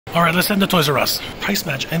Alright, let's head to Toys R Us. Price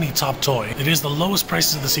match any top toy. It is the lowest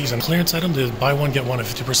prices of the season. Clearance item to buy one, get one at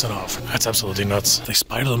 50% off. That's absolutely nuts. They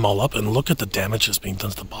spider them all up and look at the damage that's being done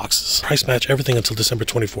to the boxes. Price match everything until December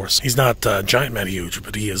 24th. He's not giant man huge,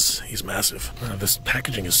 but he's massive. This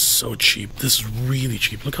packaging is so cheap. This is really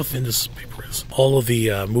cheap. Look how thin this paper is. All of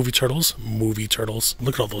the movie turtles.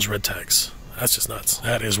 Look at all those red tags. That's just nuts.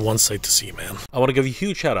 That is one sight to see, man. I want to give a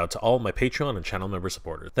huge shout out to all my Patreon and channel member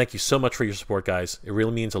supporters. Thank you so much for your support, guys. It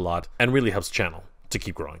really means a lot and really helps the channel to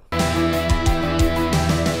keep growing.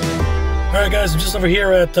 Alright guys, I'm just over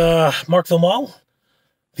here at Markville Mall.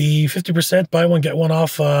 The 50% buy one, get one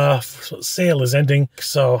off sale is ending,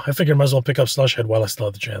 so I figured I might as well pick up Slushhead while I still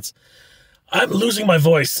have the chance. I'm losing my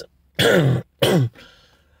voice. Caught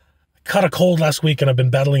a cold last week and I've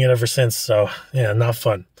been battling it ever since, so yeah, not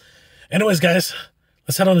fun. Anyways, guys,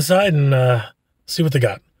 let's head on inside and see what they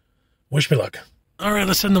got. Wish me luck. All right,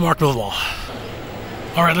 let's head to Markville Mall.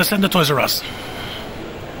 All right, let's head to Toys R Us.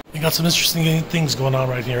 We got some interesting things going on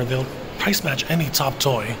right here. They'll price match any top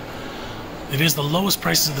toy. It is the lowest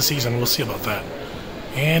prices of the season. We'll see about that.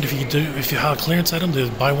 And if you have a clearance item,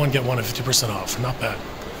 to buy one, get one at 50% off. Not bad.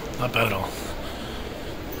 Not bad at all.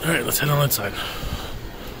 All right, let's head on inside.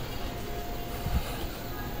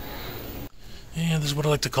 And this is what I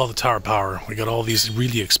like to call the Tower of Power. We got all these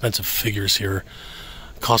really expensive figures here.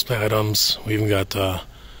 Cosplay items. We even got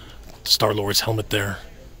Star-Lord's helmet there.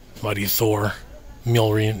 Mighty Thor.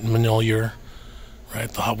 Mjolnir. Right,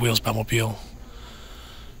 the Hot Wheels Batmobile.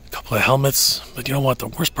 A couple of helmets. But you know what? The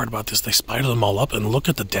worst part about this, they spider them all up and look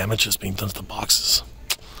at the damage that's being done to the boxes.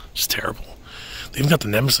 It's terrible. They even got the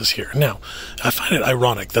Nemesis here. Now, I find it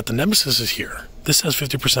ironic that the Nemesis is here. This has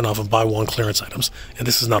 50% off of buy one clearance items, and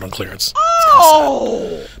this is not on clearance.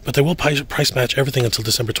 Oh! But they will price match everything until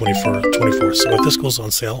December 24th. So if this goes on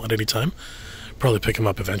sale at any time, probably pick them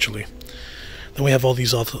up eventually. Then we have all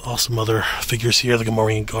these awesome other figures here, the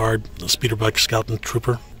Gamorrean Guard, the Speeder Bike Scout and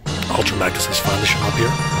Trooper. Ultra Magnus has finally shown up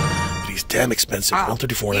here. But he's damn expensive,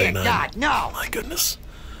 $134.99. God, no! My goodness.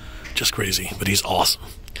 Just crazy, but he's awesome.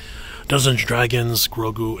 Dungeons & Dragons,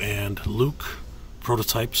 Grogu and Luke.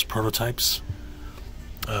 Prototypes.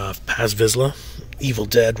 Paz Vizsla, Evil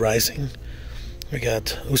Dead Rising. We got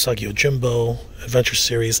Usagi Yojimbo, Adventure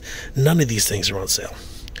Series. None of these things are on sale.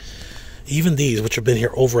 Even these, which have been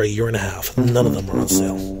here over a year and a half, none of them are on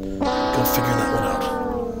sale. Go figure that one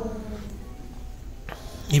out.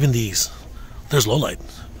 Even these. There's Lowlight.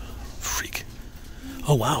 Freak.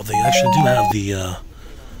 Oh wow, they actually do have the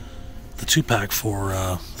 2-pack for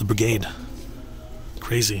the Brigade.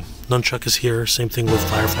 Crazy. Nunchuck is here. Same thing with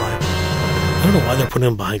Firefly. I don't know why they're putting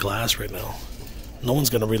him behind glass right now. No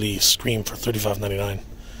one's gonna really scream for $35.99.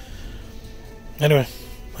 Anyway,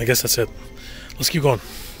 I guess that's it. Let's keep going.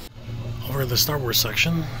 Over in the Star Wars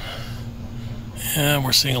section, and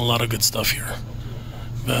we're seeing a lot of good stuff here,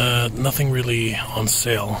 but nothing really on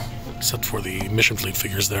sale except for the Mission Fleet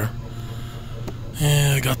figures there.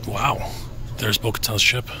 And I got, wow, there's Bo-Katan's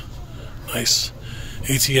ship. Nice.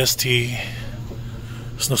 AT-ST,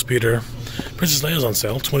 Snowspeeder. Princess Leia's on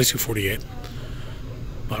sale, $22.48.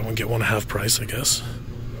 Buy one, get one half price, I guess.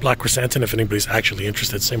 Black Chrysanthemum, if anybody's actually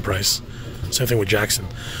interested, same price. Same thing with Jackson.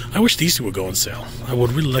 I wish these two would go on sale. I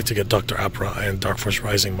would really like to get Dr. Apra and Dark Force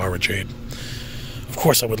Rising Mara Jade. Of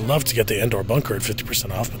course, I would love to get the Endor Bunker at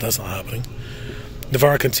 50% off, but that's not happening.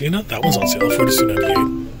 Navara Cantina, that one's on sale,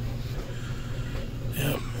 $42.98.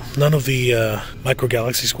 Yeah. None of the Micro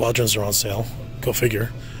Galaxy Squadrons are on sale. Go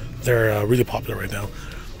figure. They're really popular right now.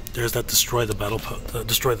 There's that Destroy the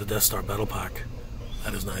Death Star Battle Pack.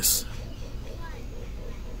 That is nice.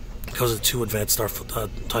 Because of 2 advanced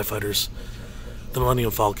TIE Fighters, the Millennium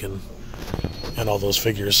Falcon, and all those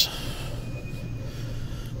figures.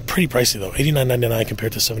 Pretty pricey though, $89.99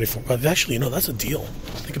 compared to $74. But actually, you know, that's a deal.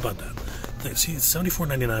 Think about that. See, it's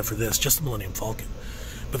 $74.99 for this, just the Millennium Falcon.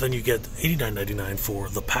 But then you get $89.99 for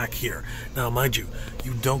the pack here. Now, mind you,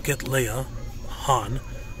 you don't get Leia, Han,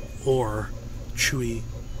 or Chewie,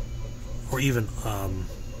 or even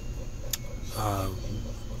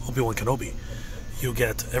Obi-Wan Kenobi. You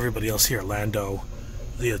get everybody else here, Lando,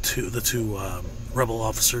 the two rebel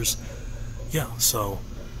officers. Yeah, so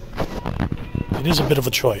it is a bit of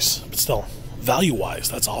a choice, but still, value-wise,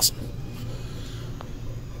 that's awesome.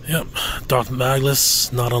 Yep, Darth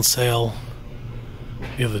Magnus, not on sale.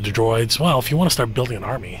 You have the droids. Well, if you want to start building an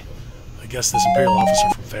army, I guess this Imperial officer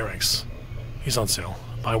from Phalanx, he's on sale.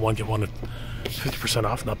 Buy one, get one at 50%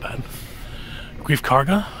 off, not bad. Grief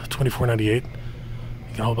Karga, $24.98.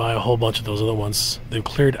 You can buy a whole bunch of those other ones. They've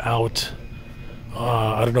cleared out.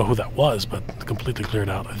 I don't know who that was, but completely cleared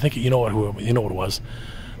out. I think you know what it was.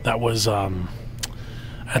 That was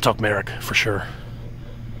Antok Merrick for sure.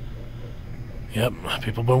 Yep,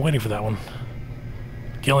 people have been waiting for that one.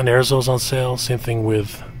 Galen Erzo's on sale. Same thing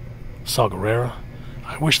with Saw Gerrera.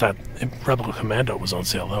 I wish that Rebel Commando was on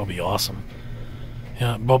sale. That would be awesome.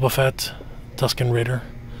 Yeah, Boba Fett, Tusken Raider.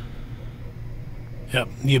 Yep,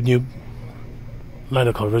 Noob.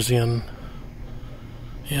 Lando Calrissian.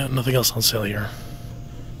 Yeah, nothing else on sale here.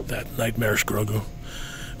 That nightmarish Grogu.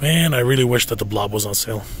 Man, I really wish that the Blob was on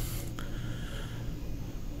sale.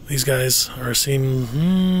 These guys are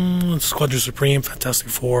seen Squadron Supreme, Fantastic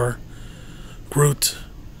Four, Groot,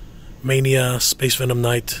 Mania, Space Venom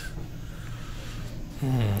Knight.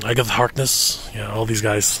 I got the Harkness. Yeah, all these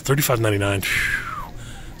guys. $35.99.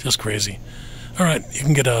 Just crazy. Alright, you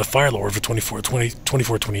can get a Firelord for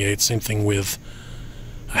 $24.28. Same thing with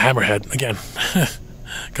a Hammerhead. Again,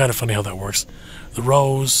 kind of funny how that works. The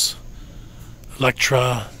Rose,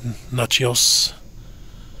 Electra, Nachios.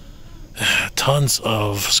 Tons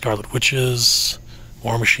of Scarlet Witches,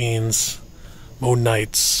 War Machines, Moon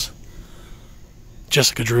Knights,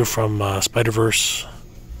 Jessica Drew from Spider-Verse,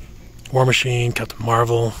 War Machine, Captain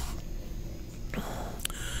Marvel.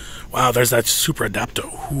 Wow, there's that Super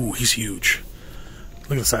Adapto. Ooh, he's huge.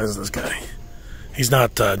 Look at the size of this guy. He's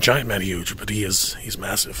not Giant Man huge, but he's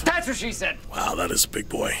massive. That's what she said. Wow, that is a big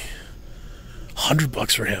boy.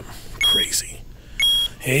 $100 for him. Crazy.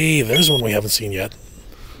 Hey, there's one we haven't seen yet.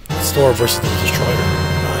 Store versus the Destroyer.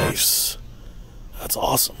 Nice. That's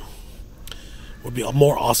awesome. Would be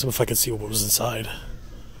more awesome if I could see what was inside.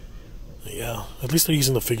 Yeah, at least they're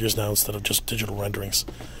using the figures now instead of just digital renderings.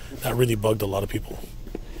 That really bugged a lot of people.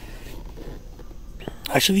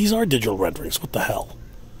 Actually, these are digital renderings. What the hell?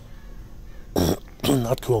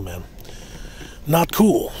 Not cool, man. Not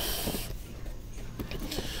cool.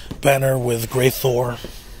 Banner with Grey Thor.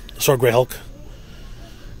 Sorry, Grey Hulk.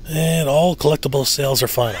 And all collectible sales are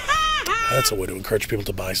final. That's a way to encourage people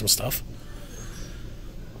to buy some stuff.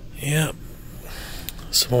 Yeah.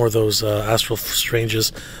 Some more of those Astral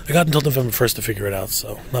Stranges. I got until November 1st to figure it out,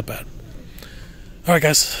 so not bad. Alright,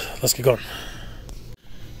 guys. Let's get going.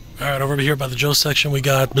 Alright, over here by the Joe section, we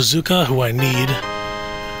got Bazooka, who I need.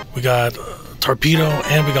 We got Torpedo,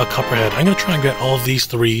 and we got Copperhead. I'm going to try and get all of these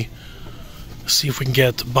three. See if we can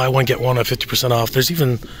get buy one, get one at 50% off. There's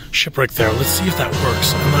even Shipwreck there. Let's see if that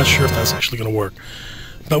works. I'm not sure if that's actually going to work.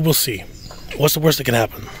 But we'll see. What's the worst that can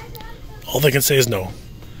happen? All they can say is no.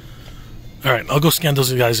 Alright, I'll go scan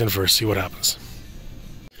those guys in first, see what happens.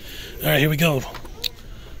 Alright, here we go.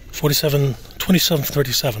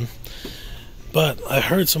 2737. But I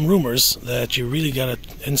heard some rumors that you really got to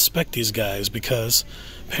inspect these guys because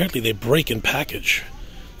apparently they break in package.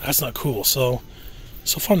 That's not cool. So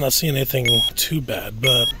far I'm not seeing anything too bad,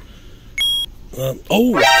 but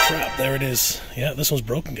oh crap, there it is. Yeah, this one's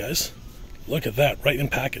broken, guys. Look at that, right in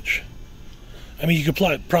package. I mean, you could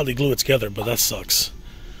probably glue it together, but that sucks.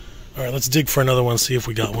 Alright, let's dig for another one, see if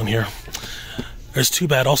we got one here. There's Too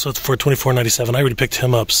Bad, also for $24.97. I already picked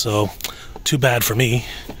him up, so too bad for me.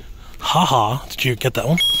 Haha, did you get that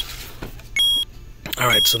one?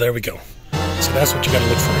 Alright, so there we go. So that's what you gotta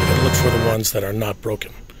look for. You gotta look for the ones that are not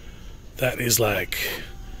broken. That is like...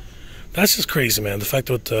 That's just crazy, man. The fact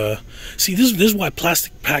that... see, this is why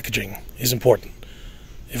plastic packaging is important.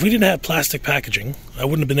 If we didn't have plastic packaging, I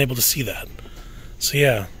wouldn't have been able to see that. So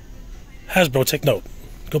yeah, Hasbro, take note.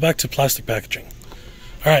 Go back to plastic packaging.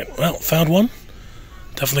 Alright, well, found one.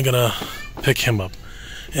 Definitely gonna pick him up.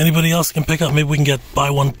 Anybody else can pick up? Maybe we can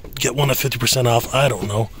buy one, get one at 50% off. I don't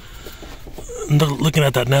know. Looking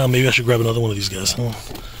at that now, maybe I should grab another one of these guys.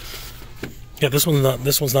 Yeah, this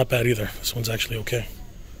one's not bad either. This one's actually okay.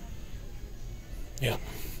 Yeah.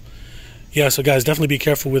 Yeah, so guys, definitely be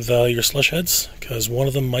careful with your slush heads, because one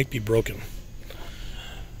of them might be broken.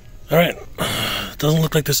 Alright. Doesn't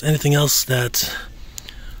look like there's anything else that...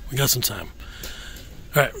 We got some time.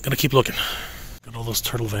 Alright, gonna keep looking. Got all those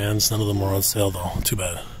turtle vans. None of them are on sale, though. Too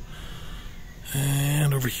bad.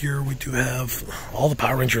 And over here, we do have all the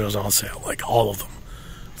Power Rangers on sale. Like, all of them.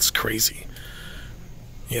 It's crazy.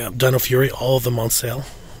 Yeah, Dino Fury, all of them on sale.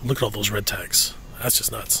 Look at all those red tags. That's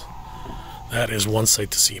just nuts. That is one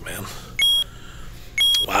sight to see, man.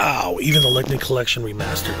 Wow, even the Lightning Collection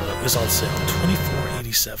Remastered is on sale.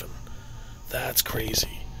 $24.87. That's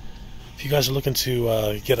crazy. If you guys are looking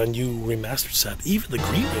to get a new remastered set, even the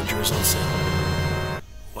Green Ranger is on sale.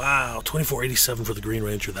 Wow, $24.87 for the Green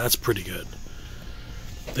Ranger. That's pretty good.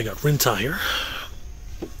 They got Rinta here.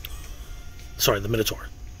 Sorry, the Minotaur.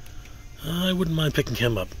 I wouldn't mind picking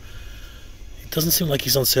him up. It doesn't seem like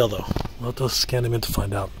he's on sale, though. We'll have to scan him in to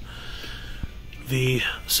find out. The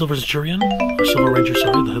Silver Centurion, or Silver Ranger,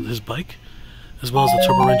 sorry, his bike, as well as the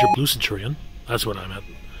Turbo Ranger Blue Centurion. That's what I meant.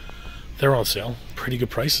 They're on sale. Pretty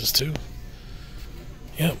good prices, too.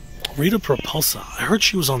 Yeah. Rita Propulsa. I heard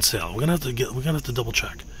she was on sale. We're gonna have to double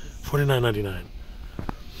check. $49.99.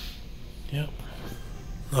 Yep.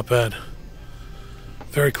 Not bad.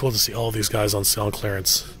 Very cool to see all these guys on sale and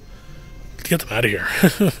clearance. Get them out of here.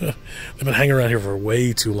 They've been hanging around here for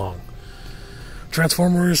way too long.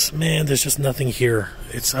 Transformers, man, there's just nothing here.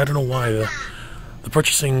 I don't know why. The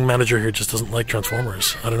purchasing manager here just doesn't like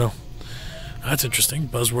Transformers. I don't know. That's interesting.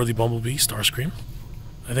 Buzzworthy Bumblebee, Starscream.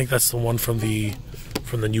 I think that's the one from the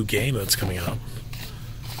new game that's coming out.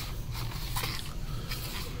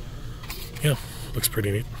 Yeah, looks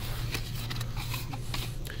pretty neat.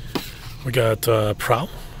 We got Prowl.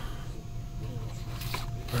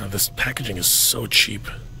 This packaging is so cheap.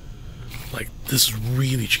 Like, this is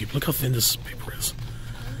really cheap. Look how thin this paper is.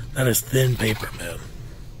 That is thin paper, man.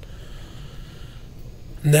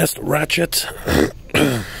 Nest Ratchet.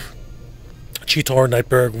 Cheetor,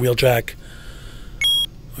 Nightbird, Wheeljack.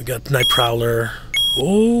 We got Night Prowler.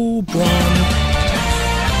 Oh, Brawn.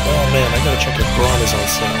 Oh, man, I gotta check if Brawn is on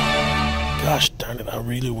sale. Gosh darn it, I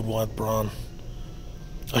really would want Brawn.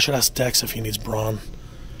 I should ask Dex if he needs Brawn.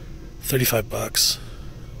 $35.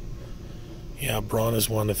 Yeah, Brawn is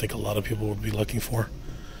one I think a lot of people would be looking for.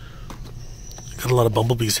 Got a lot of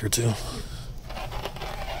Bumblebees here too.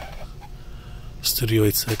 Studio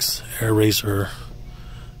 86, Air Razor,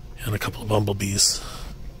 and a couple of Bumblebees.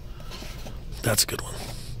 That's a good one.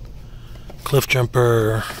 Cliff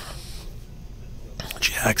Jumper,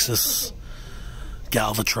 G-Axis,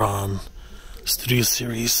 Galvatron, Studio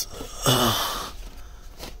Series.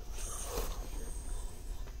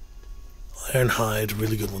 Ironhide,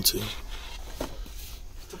 really good one too.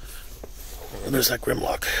 And there's that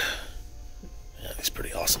Grimlock. Yeah, he's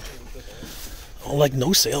pretty awesome. Oh, like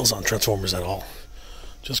no sales on Transformers at all.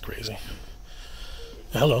 Just crazy.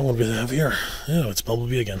 Hello, what do we have here? Yeah, it's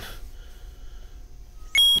Bumblebee again.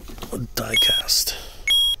 A diecast.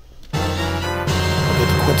 We got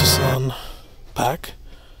the Quintesson pack.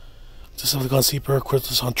 Decepticon Seeper,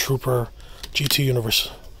 Quintesson Trooper, GT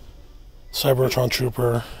Universe, Cybertron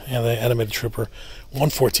Trooper, and the Animated Trooper.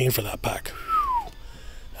 $114 for that pack.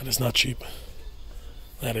 That is not cheap.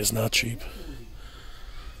 That is not cheap.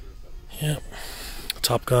 Yep.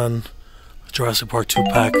 Top Gun, Jurassic Park 2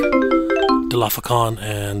 pack, Dilophoncon,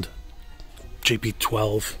 and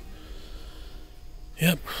JP-12.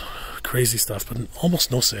 Yep. Crazy stuff, but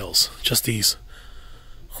almost no sales. Just these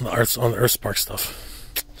on the Earthspark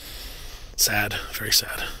stuff. Sad. Very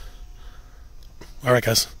sad. Alright,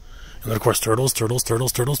 guys. And then, of course, Turtles. Gotta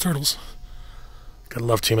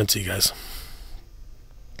love TMNT, guys.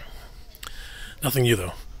 Nothing new,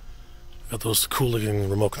 though. Got those cool-looking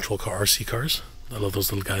remote control RC cars. I love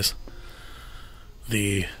those little guys.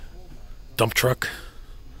 The dump truck.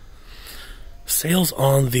 Sales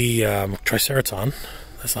on the Triceratops.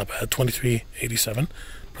 That's not bad. $23.87.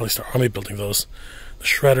 Probably start army building those. The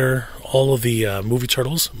Shredder. All of the movie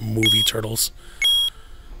turtles.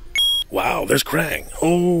 Wow, there's Krang.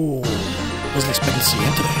 Oh, wasn't expecting to see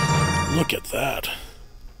him today. Look at that.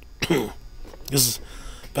 This is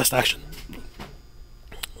best action.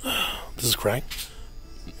 This is Krang.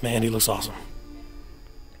 Man, he looks awesome.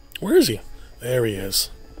 Where is he? There he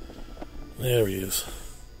is. There he is.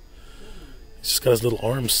 He's just got his little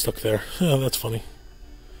arms stuck there. Oh, that's funny.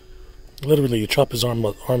 Literally, you chop his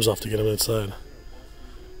arms off to get him inside.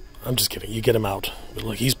 I'm just kidding. You get him out. But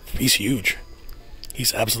look, he's huge.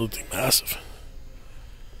 He's absolutely massive.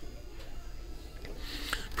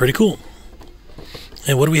 Pretty cool.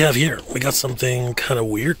 And what do we have here? We got something kind of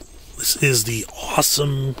weird. This is the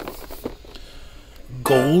awesome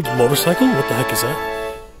gold motorcycle. What the heck is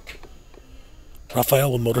that?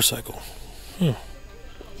 Raphael with motorcycle.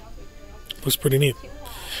 Looks pretty neat.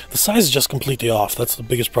 The size is just completely off. That's the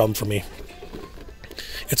biggest problem for me.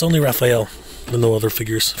 It's only Raphael and no other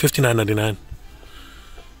figures. $59.99.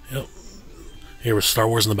 Yep. Here with Star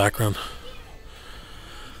Wars in the background.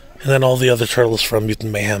 And then all the other turtles from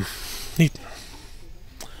Mutant Mayhem. Neat.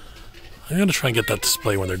 I'm going to try and get that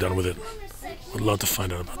display when they're done with it. Would love to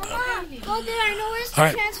find out about that.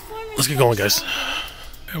 Alright, let's get going, guys.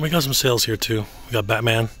 And we got some sales here too. We got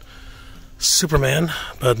Batman, Superman,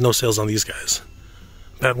 but no sales on these guys.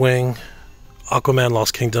 Batwing, Aquaman,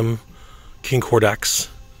 Lost Kingdom, King Kordax.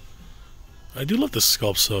 I do love the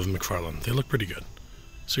sculpts of McFarlane. They look pretty good.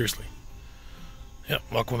 Seriously. Yep,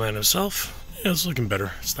 Aquaman himself. Yeah, it's looking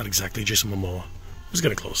better. It's not exactly Jason Momoa. It's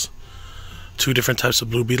getting close. Two different types of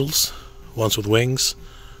Blue Beetles. One's with wings.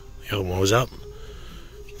 The other one was out.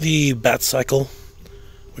 The Bat Cycle.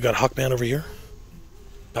 We got Hawkman over here.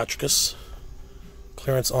 Patricus.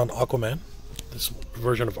 Clearance on Aquaman. This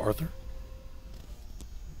version of Arthur.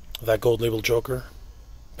 That gold label Joker.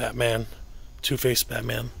 Batman. Two-Face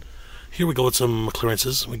Batman. Here we go with some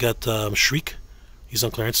clearances. We got Shriek. He's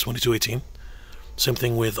on clearance, 22.18. Same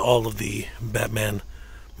thing with all of the Batman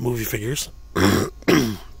movie figures.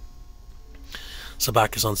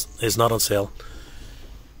 Sabak is not on sale.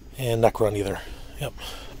 And Necron either. Yep.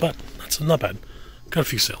 But that's not bad. Got a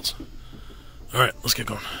few sales. Alright, let's get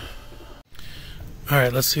going.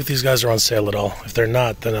 Alright, let's see if these guys are on sale at all. If they're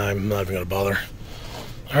not, then I'm not even going to bother.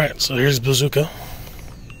 Alright, so here's Bazooka.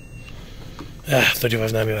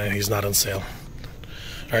 $35.99. He's not on sale.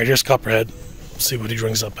 Alright, here's Copperhead. Let's see what he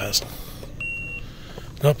rings up as.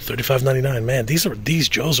 Nope, $35.99. Man, these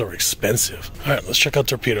Joes are expensive. Alright, let's check out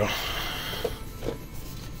Torpedo.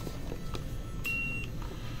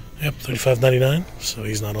 Yep, $35.99, so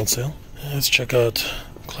he's not on sale. And let's check out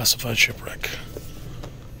Classified Shipwreck.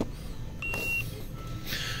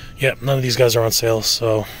 Yep, none of these guys are on sale,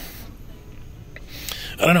 so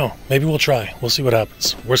I don't know. Maybe we'll try. We'll see what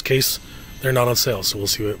happens. Worst case, they're not on sale, so we'll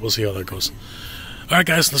see how that goes. All right,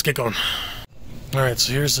 guys, let's get going. All right,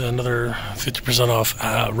 so here's another 50% off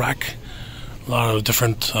rack. A lot of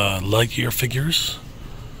different Lightyear figures,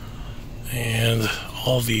 and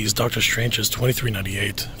all these Doctor Strange's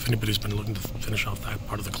 $23.98. If anybody's been looking to finish off that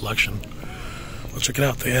part of the collection, let's check it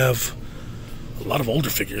out. They have a lot of older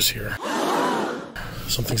figures here.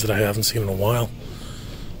 Some things that I haven't seen in a while.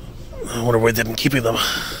 I wonder why they didn't keep them.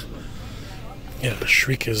 Yeah,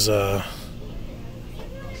 Shriek is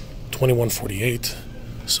 $21.48.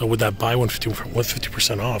 So with that buy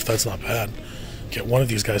 150% off, that's not bad. Get one of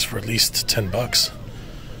these guys for at least $10.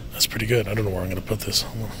 That's pretty good. I don't know where I'm going to put this.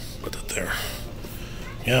 I'm going to put it there.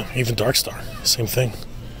 Yeah, even Darkstar, same thing.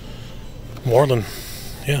 Morlun,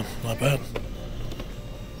 yeah, not bad.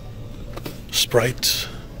 Sprite,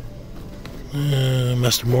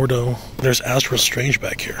 Master Mordo. There's Astral Strange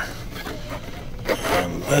back here.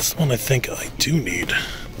 That's the one I think I do need.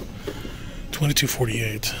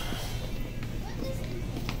 $22.48.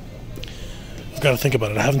 I've got to think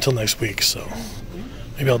about it. I have until next week, so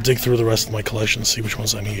maybe I'll dig through the rest of my collection and see which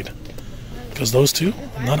ones I need. Because those two,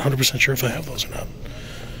 I'm not 100% sure if I have those or not.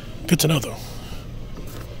 Good to know, though.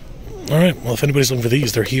 Alright, well, if anybody's looking for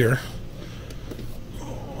these, they're here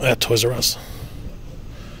at Toys R Us.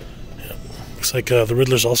 Yeah. Looks like the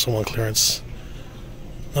Riddler's also on clearance.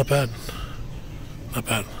 Not bad. Not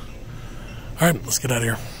bad. Alright, let's get out of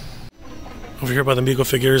here. Over here by the Mego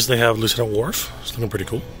figures, they have Lieutenant Worf. It's looking pretty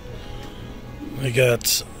cool. We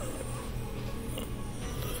got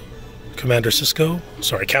Captain Cisco.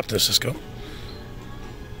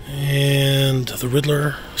 And the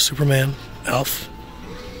Riddler, Superman, Alf.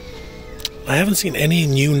 I haven't seen any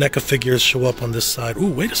new NECA figures show up on this side.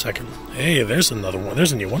 Ooh, wait a second. Hey, there's another one.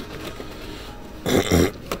 There's a new one.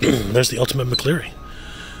 There's the Ultimate McCleary.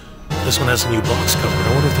 This one has a new box cover.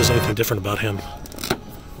 I wonder if there's anything different about him.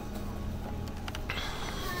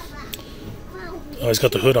 Oh, he's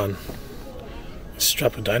got the hood on. He's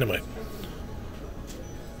strapped with dynamite.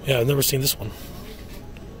 Yeah, I've never seen this one.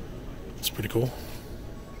 It's pretty cool.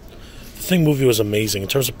 The Thing movie was amazing in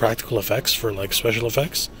terms of practical effects for like special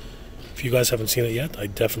effects. If you guys haven't seen it yet, I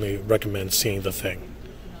definitely recommend seeing The Thing.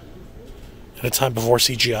 At a time before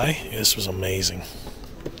CGI, this was amazing.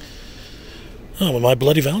 Oh, My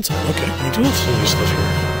Bloody Valentine. Okay, we do have some new stuff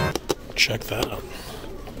here. Check that out.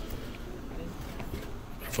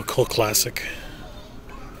 Of a cult classic.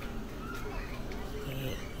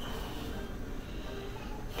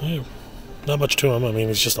 Yeah. Not much to him. I mean,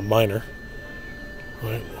 he's just a miner.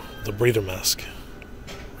 Right? The breather mask.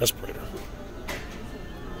 Respirator.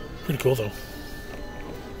 Pretty cool, though.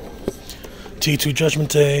 T2 Judgment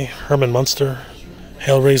Day. Herman Munster.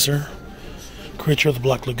 Hellraiser. Creature of the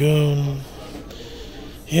Black Lagoon.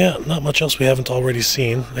 Yeah, not much else we haven't already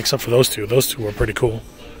seen, except for those two. Those two were pretty cool.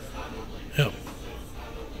 Yeah.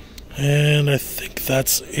 And I think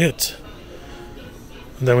that's it.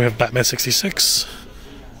 And then we have Batman 66.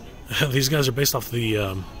 These guys are based off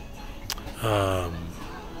the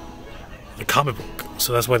comic book,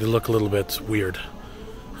 so that's why they look a little bit weird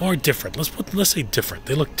or different. Let's say different.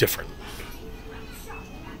 They look different.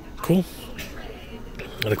 Cool.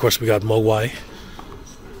 And of course we got Mogwai.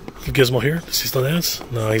 Gizmo here. Does he still dance?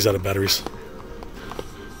 No, he's out of batteries.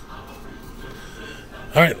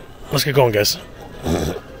 All right, let's get going, guys.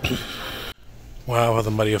 Wow, how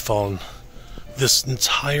the mighty have fallen. This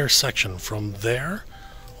entire section from there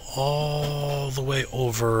all the way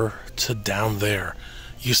over to down there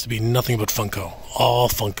used to be nothing but Funko. All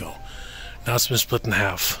Funko. Now it's been split in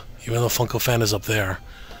half. Even though Funko Fan is up there,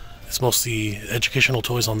 it's mostly educational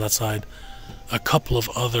toys on that side. A couple of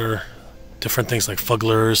other different things like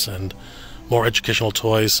Fugglers and more educational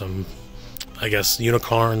toys, some, I guess,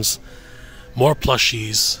 unicorns, more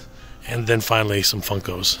plushies, and then finally some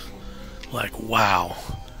Funkos. Like, wow.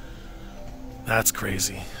 That's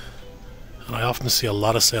crazy. And I often see a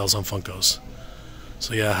lot of sales on Funkos.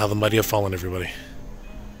 So yeah, how the mighty have fallen, everybody.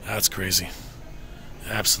 That's crazy.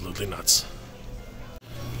 Absolutely nuts.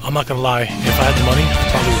 I'm not gonna lie, if I had the money, I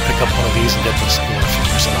probably would pick up one of these and get this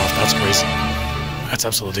 50% off. That's crazy. That's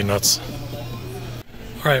absolutely nuts.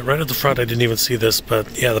 Alright, right at the front, I didn't even see this,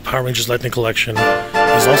 but yeah, the Power Rangers Lightning Collection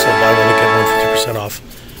is also buy one get one 50% off.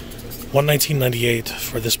 $119.98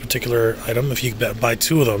 for this particular item. If you buy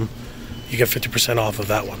two of them, you get 50% off of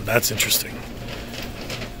that one. That's interesting.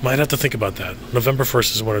 Might have to think about that. November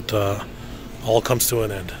 1st is when it all comes to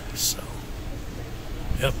an end. So,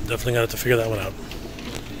 yep, definitely gonna have to figure that one out.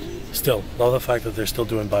 Still, love the fact that they're still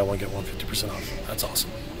doing buy one get one 50% off. That's awesome.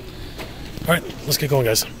 All right, let's get going,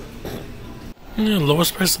 guys. Yeah,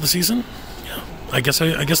 lowest price of the season. Yeah, I guess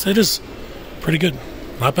it is pretty good.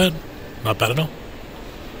 Not bad. Not bad at all.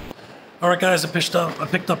 All right, guys, I picked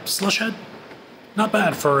up Slushhead. Not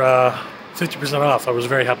bad for 50% off. I was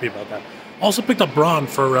very happy about that. Also picked up Braun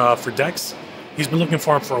for Dex. He's been looking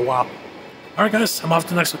for him for a while. All right, guys, I'm off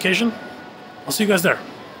to the next location. I'll see you guys there.